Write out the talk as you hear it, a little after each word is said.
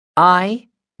I,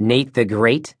 Nate the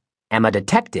Great, am a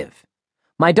detective.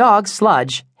 My dog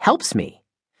Sludge helps me.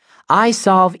 I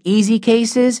solve easy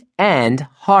cases and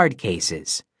hard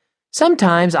cases.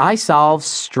 Sometimes I solve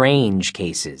strange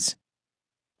cases.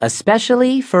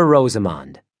 Especially for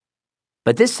Rosamond.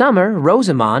 But this summer,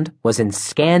 Rosamond was in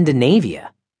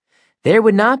Scandinavia. There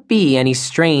would not be any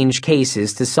strange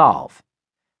cases to solve.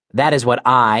 That is what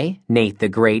I, Nate the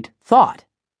Great, thought,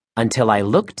 until I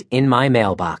looked in my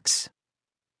mailbox.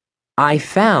 I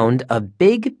found a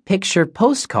big picture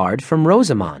postcard from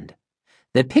Rosamond.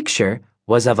 The picture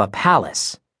was of a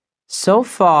palace. So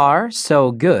far,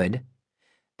 so good.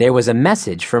 There was a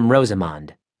message from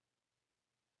Rosamond.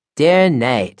 Dear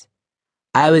Nate,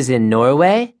 I was in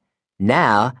Norway.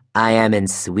 Now I am in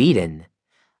Sweden.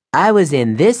 I was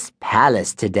in this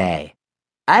palace today.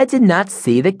 I did not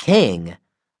see the king.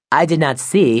 I did not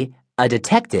see a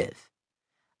detective.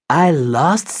 I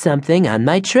lost something on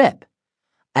my trip.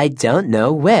 I don't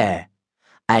know where.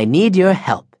 I need your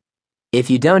help. If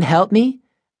you don't help me,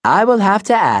 I will have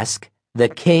to ask the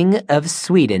King of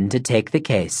Sweden to take the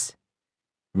case.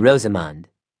 Rosamond.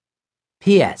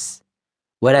 P.S.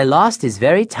 What I lost is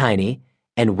very tiny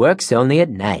and works only at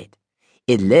night.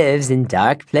 It lives in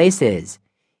dark places.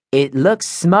 It looks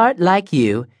smart like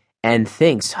you and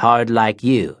thinks hard like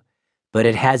you, but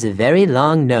it has a very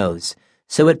long nose,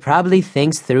 so it probably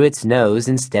thinks through its nose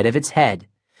instead of its head.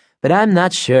 But I'm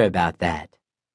not sure about that.